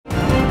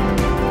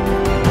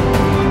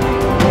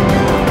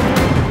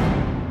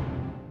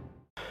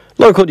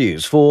Local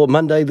news for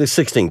Monday the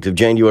 16th of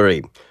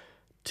January.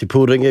 Te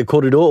Pūringa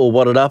Corridor or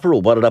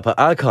Wairarapa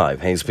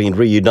Archive has been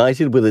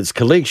reunited with its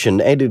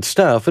collection and its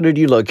staff in a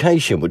new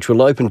location which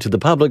will open to the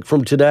public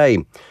from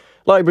today.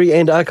 Library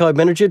and Archive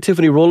Manager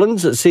Tiffany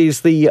Rawlins says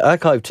the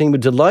archive team are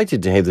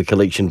delighted to have the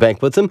collection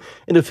back with them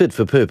in a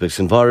fit-for-purpose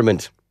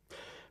environment.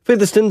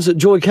 Featherston's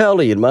Joy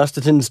Cowley and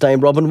Masterton's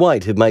Dame Robin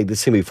White have made the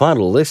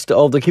semi-final list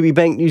of the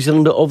Kiwibank New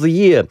Zealander of the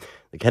Year.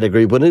 The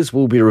category winners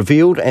will be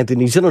revealed at the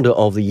New Zealander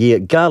of the Year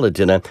Gala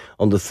dinner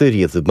on the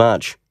 30th of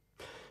March.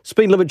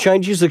 Speed limit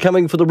changes are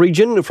coming for the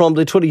region from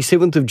the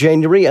 27th of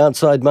January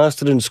outside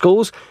Masterton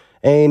schools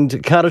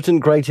and Carterton,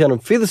 Greytown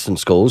and Featherston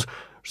schools.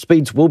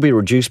 Speeds will be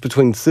reduced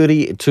between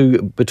 30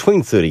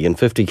 and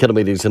 50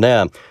 kilometres an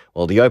hour,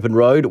 while the open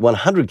road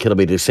 100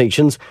 kilometre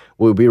sections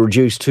will be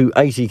reduced to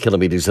 80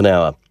 kilometres an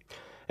hour.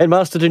 And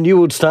Masterton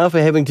Newwood staff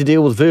are having to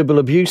deal with verbal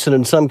abuse and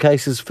in some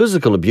cases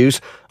physical abuse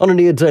on a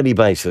near daily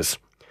basis.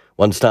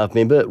 One staff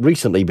member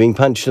recently being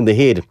punched in the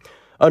head.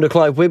 Owner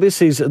Clive Webber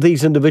says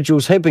these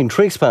individuals have been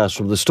trespassed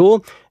from the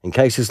store and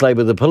cases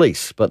labour the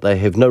police, but they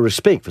have no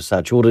respect for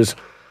such orders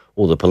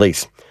or the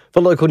police.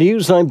 For local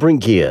news, I'm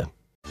Brent Gare.